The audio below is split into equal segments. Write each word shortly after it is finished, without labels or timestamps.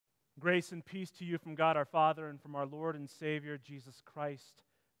Grace and peace to you from God our Father and from our Lord and Savior, Jesus Christ.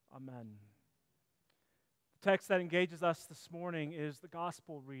 Amen. The text that engages us this morning is the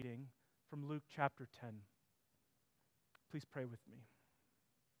gospel reading from Luke chapter 10. Please pray with me.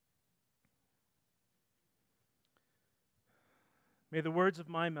 May the words of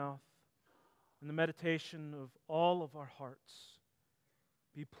my mouth and the meditation of all of our hearts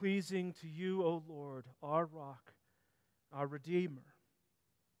be pleasing to you, O Lord, our rock, our Redeemer.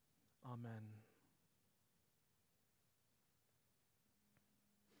 Amen.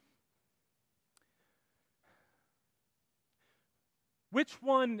 Which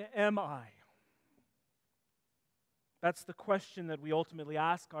one am I? That's the question that we ultimately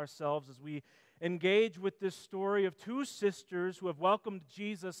ask ourselves as we engage with this story of two sisters who have welcomed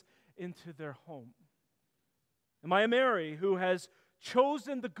Jesus into their home. Am I a Mary who has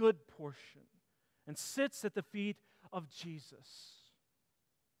chosen the good portion and sits at the feet of Jesus?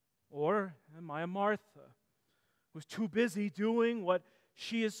 Or am I a Martha who's too busy doing what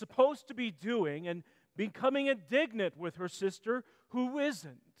she is supposed to be doing and becoming indignant with her sister who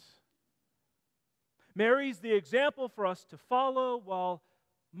isn't? Mary's the example for us to follow, while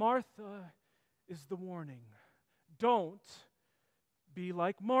Martha is the warning. Don't be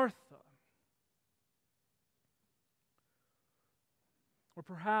like Martha. Or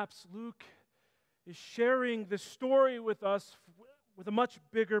perhaps Luke is sharing this story with us with a much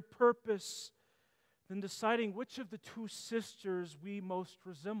bigger purpose than deciding which of the two sisters we most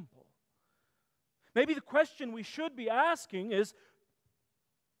resemble. Maybe the question we should be asking is,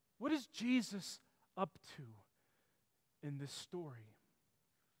 what is Jesus up to in this story?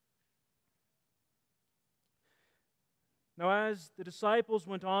 Now, as the disciples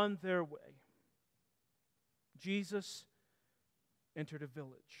went on their way, Jesus entered a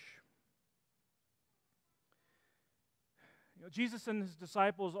village. Jesus and his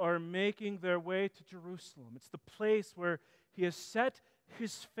disciples are making their way to Jerusalem. It's the place where he has set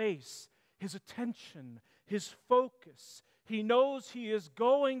his face, his attention, his focus. He knows he is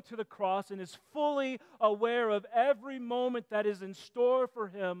going to the cross and is fully aware of every moment that is in store for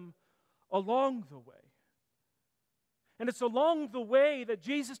him along the way. And it's along the way that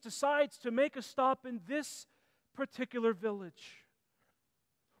Jesus decides to make a stop in this particular village.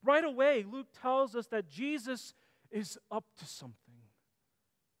 Right away, Luke tells us that Jesus is up to something.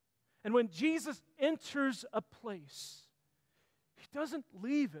 And when Jesus enters a place, he doesn't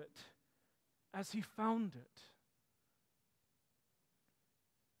leave it as he found it.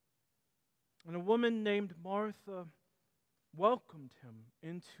 And a woman named Martha welcomed him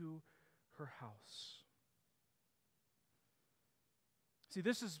into her house. See,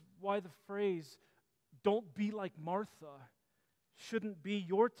 this is why the phrase, "don't be like Martha," shouldn't be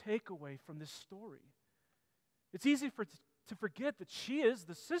your takeaway from this story. It's easy to forget that she is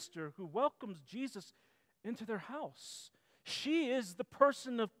the sister who welcomes Jesus into their house. She is the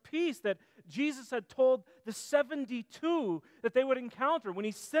person of peace that Jesus had told the 72 that they would encounter when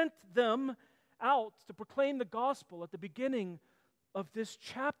he sent them out to proclaim the gospel at the beginning of this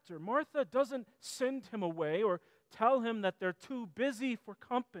chapter. Martha doesn't send him away or tell him that they're too busy for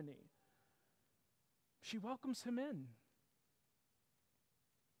company. She welcomes him in.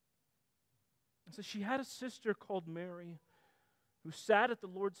 And so she had a sister called Mary who sat at the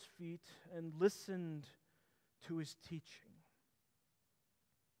Lord's feet and listened to his teaching.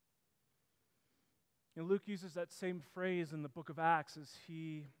 And Luke uses that same phrase in the book of Acts as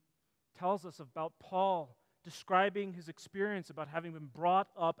he tells us about Paul describing his experience about having been brought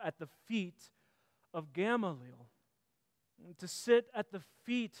up at the feet of Gamaliel. And to sit at the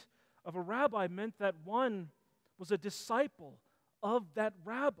feet of a rabbi meant that one was a disciple of that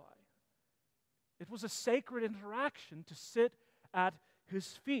rabbi. It was a sacred interaction to sit at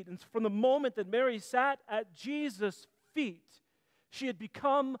his feet. And from the moment that Mary sat at Jesus' feet, she had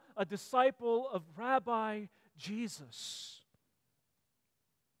become a disciple of Rabbi Jesus.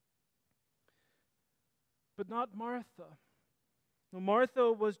 But not Martha. No,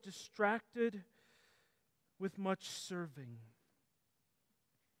 Martha was distracted with much serving.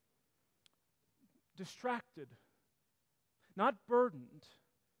 Distracted, not burdened.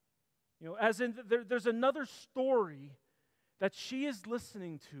 As in there's another story that she is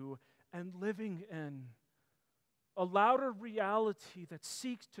listening to and living in. A louder reality that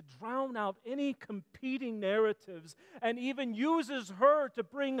seeks to drown out any competing narratives and even uses her to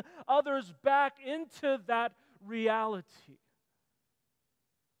bring others back into that reality.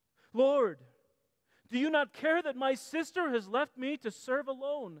 Lord, do you not care that my sister has left me to serve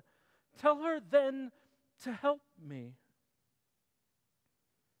alone? Tell her then to help me.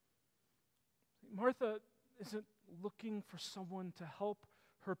 Martha isn't looking for someone to help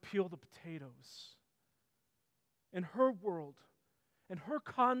her peel the potatoes. In her world, in her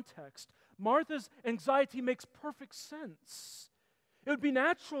context, Martha's anxiety makes perfect sense. It would be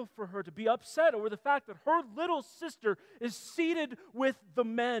natural for her to be upset over the fact that her little sister is seated with the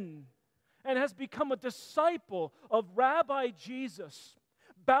men and has become a disciple of Rabbi Jesus.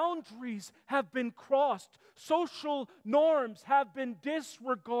 Boundaries have been crossed. Social norms have been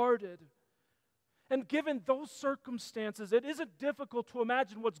disregarded. And given those circumstances, it isn't difficult to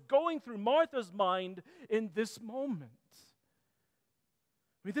imagine what's going through Martha's mind in this moment.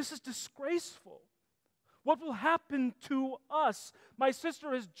 I mean, this is disgraceful. What will happen to us? My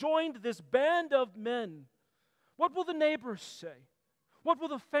sister has joined this band of men. What will the neighbors say? What will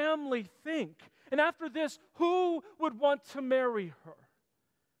the family think? And after this, who would want to marry her?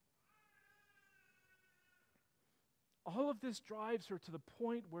 All of this drives her to the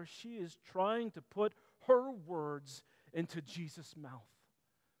point where she is trying to put her words into Jesus' mouth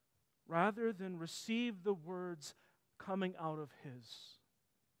rather than receive the words coming out of his.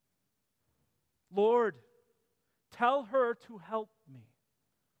 Lord, tell her to help me.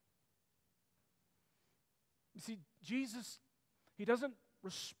 You see, Jesus, he doesn't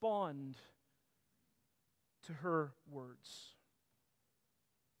respond to her words.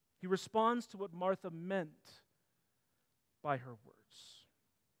 He responds to what Martha meant by her words.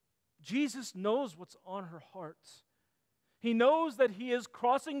 Jesus knows what's on her heart. He knows that he is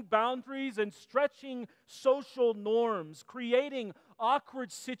crossing boundaries and stretching social norms, creating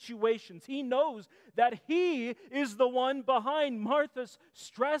awkward situations. He knows that he is the one behind Martha's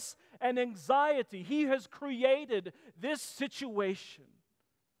stress and anxiety. He has created this situation.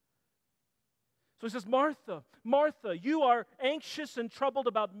 So he says, Martha, Martha, you are anxious and troubled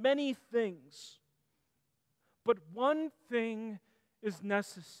about many things, but one thing is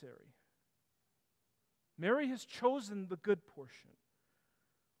necessary. Mary has chosen the good portion,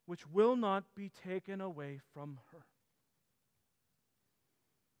 which will not be taken away from her.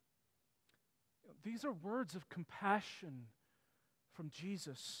 These are words of compassion from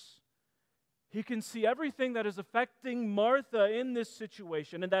Jesus. He can see everything that is affecting Martha in this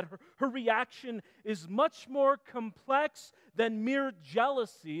situation, and that her reaction is much more complex than mere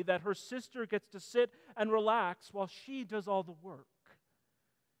jealousy that her sister gets to sit and relax while she does all the work.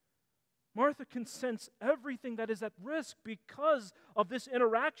 Martha can sense everything that is at risk because of this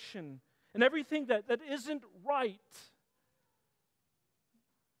interaction and everything that isn't right.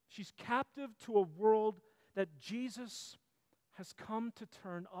 She's captive to a world that Jesus has come to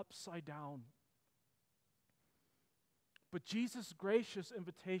turn upside down. But Jesus' gracious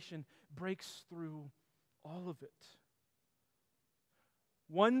invitation breaks through all of it.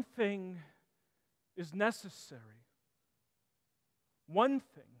 One thing is necessary. One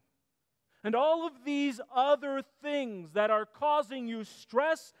thing. And all of these other things that are causing you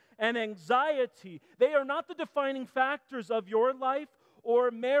stress and anxiety, they are not the defining factors of your life or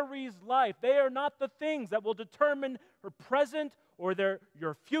Mary's life. They are not the things that will determine her present or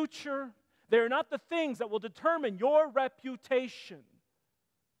your future. They are not the things that will determine your reputation.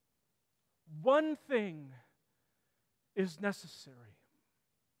 One thing is necessary.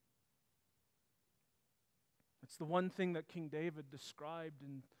 It's the one thing that King David described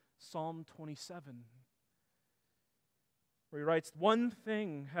in Psalm 27, where he writes, "One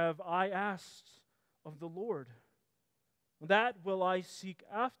thing have I asked of the Lord, that will I seek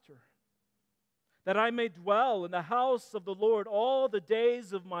after, that I may dwell in the house of the Lord all the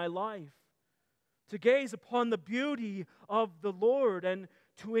days of my life, to gaze upon the beauty of the Lord and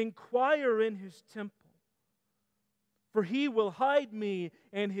to inquire in his temple. For he will hide me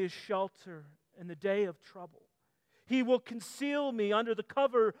in his shelter in the day of trouble. He will conceal me under the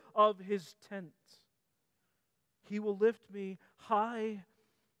cover of his tent. He will lift me high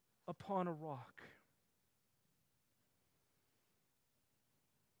upon a rock."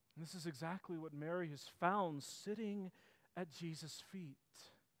 And this is exactly what Mary has found sitting at Jesus'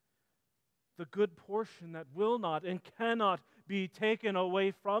 feet. The good portion that will not and cannot be taken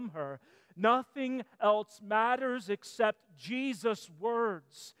away from her. Nothing else matters except Jesus'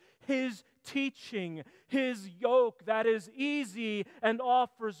 words, his teaching, his yoke that is easy and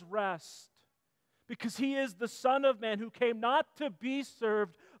offers rest. Because he is the Son of Man who came not to be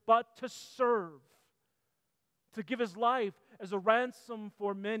served, but to serve. To give his life as a ransom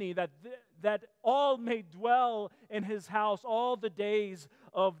for many, that all may dwell in his house all the days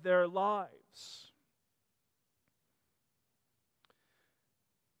of their lives.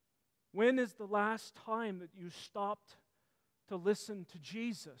 When is the last time that you stopped to listen to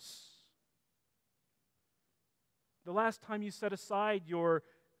Jesus? The last time you set aside your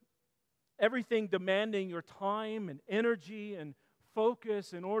everything demanding your time and energy and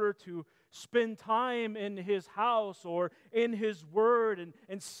focus in order to spend time in His house or in His Word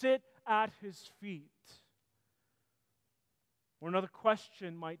and sit at His feet. Or another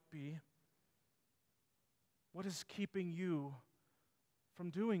question might be, what is keeping you from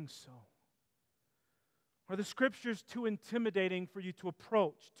doing so? Are the Scriptures too intimidating for you to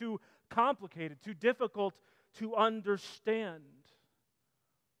approach, too complicated, too difficult to understand?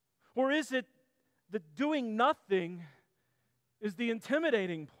 Or is it that doing nothing is the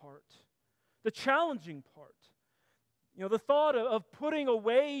intimidating part, the challenging part? You know, the thought of putting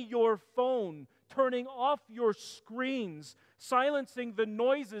away your phone, turning off your screens, silencing the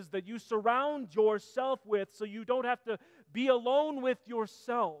noises that you surround yourself with so you don't have to be alone with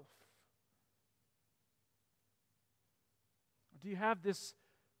yourself. Do you have this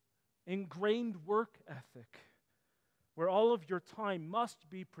ingrained work ethic where all of your time must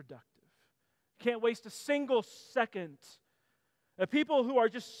be productive? You can't waste a single second. People who are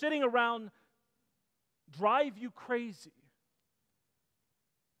just sitting around drive you crazy.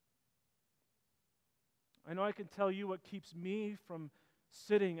 I know I can tell you what keeps me from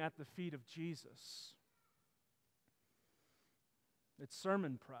sitting at the feet of Jesus. It's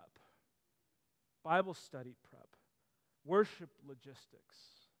sermon prep, Bible study prep, worship logistics,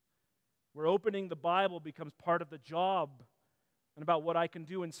 where opening the Bible becomes part of the job and about what I can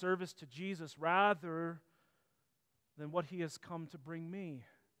do in service to Jesus rather than what He has come to bring me.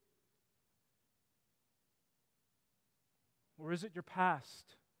 Or is it your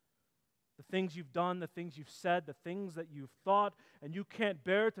past? The things you've done, the things you've said, the things that you've thought, and you can't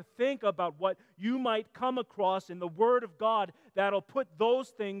bear to think about what you might come across in the Word of God that'll put those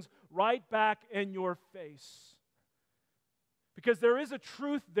things right back in your face. Because there is a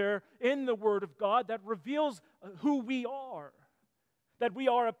truth there in the Word of God that reveals who we are. That we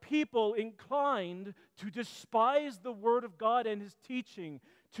are a people inclined to despise the Word of God and His teaching,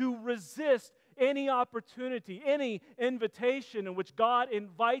 to resist any opportunity, any invitation in which God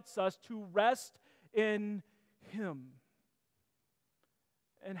invites us to rest in Him.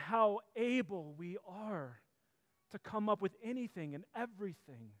 And how able we are to come up with anything and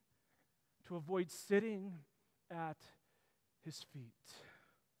everything to avoid sitting at His feet.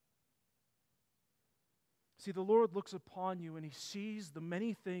 See, the Lord looks upon you and He sees the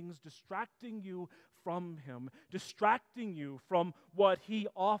many things distracting you from Him, distracting you from what He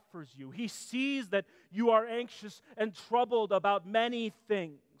offers you. He sees that you are anxious and troubled about many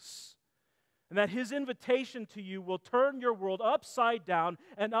things, and that His invitation to you will turn your world upside down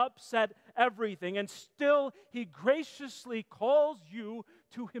and upset everything, and still He graciously calls you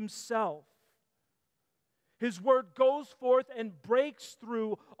to Himself. His word goes forth and breaks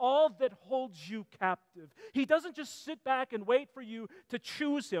through all that holds you captive. He doesn't just sit back and wait for you to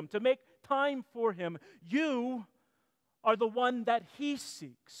choose Him, to make time for Him. You are the one that He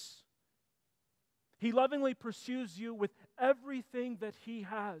seeks. He lovingly pursues you with everything that He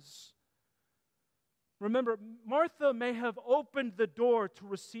has. Remember, Martha may have opened the door to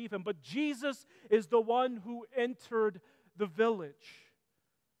receive Him, but Jesus is the one who entered the village.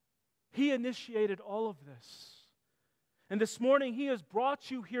 He initiated all of this. And this morning, He has brought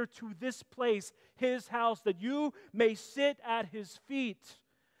you here to this place, His house, that you may sit at His feet,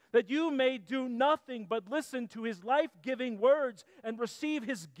 that you may do nothing but listen to His life-giving words and receive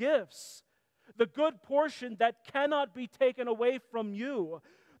His gifts, the good portion that cannot be taken away from you,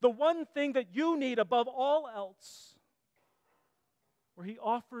 the one thing that you need above all else, where He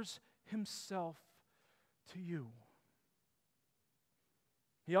offers Himself to you.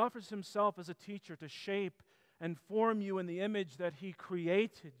 He offers Himself as a teacher to shape and form you in the image that He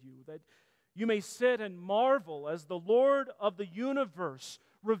created you, that you may sit and marvel as the Lord of the universe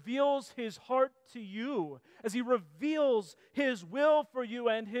reveals His heart to you, as He reveals His will for you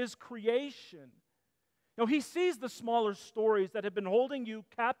and His creation. Now, He sees the smaller stories that have been holding you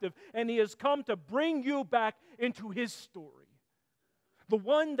captive, and He has come to bring you back into His story. The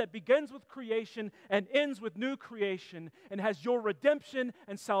one that begins with creation and ends with new creation and has your redemption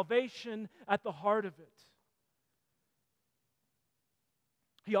and salvation at the heart of it.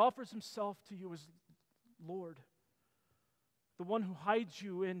 He offers Himself to you as Lord, the one who hides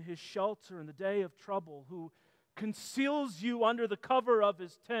you in His shelter in the day of trouble, who conceals you under the cover of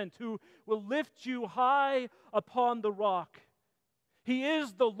His tent, who will lift you high upon the rock. He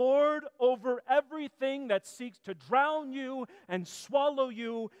is the Lord over everything that seeks to drown you and swallow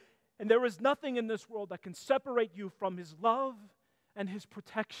you, and there is nothing in this world that can separate you from His love and His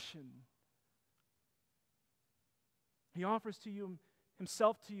protection. He offers to you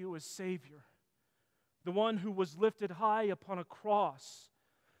Himself to you as Savior, the one who was lifted high upon a cross,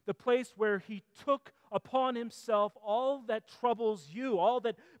 the place where he took upon himself all that troubles you, all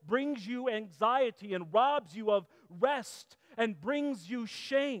that brings you anxiety and robs you of rest and brings you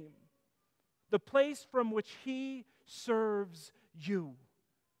shame, the place from which he serves you,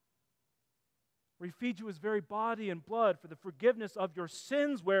 where he feeds you his very body and blood for the forgiveness of your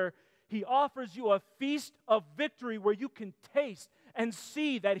sins, where he offers you a feast of victory where you can taste and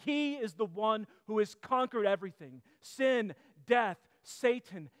see that he is the one who has conquered everything: sin, death,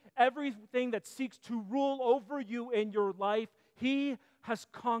 Satan, everything that seeks to rule over you in your life. He has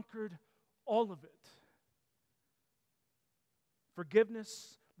conquered all of it.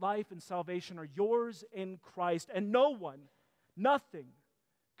 Forgiveness, life, and salvation are yours in Christ, and no one, nothing,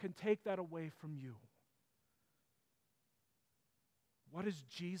 can take that away from you. What is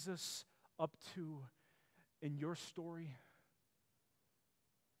Jesus up to in your story?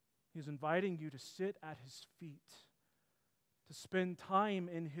 He's inviting you to sit at his feet, to spend time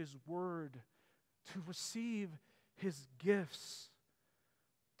in his word, to receive his gifts,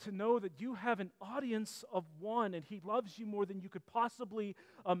 to know that you have an audience of one and he loves you more than you could possibly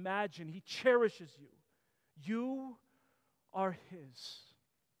imagine. He cherishes you. You are his.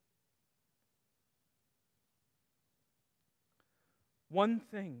 One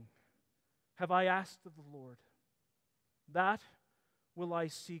thing have I asked of the Lord, that will I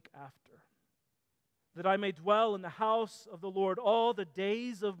seek after, that I may dwell in the house of the Lord all the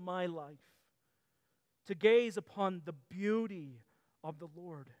days of my life, to gaze upon the beauty of the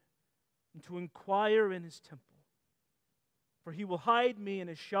Lord and to inquire in his temple. For he will hide me in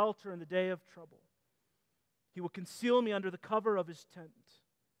his shelter in the day of trouble. He will conceal me under the cover of his tent.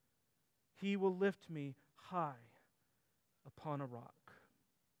 He will lift me high upon a rock.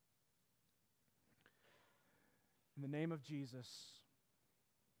 In the name of Jesus,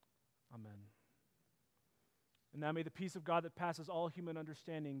 amen. And now may the peace of God that passes all human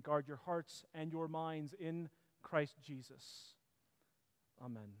understanding guard your hearts and your minds in Christ Jesus.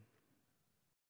 Amen.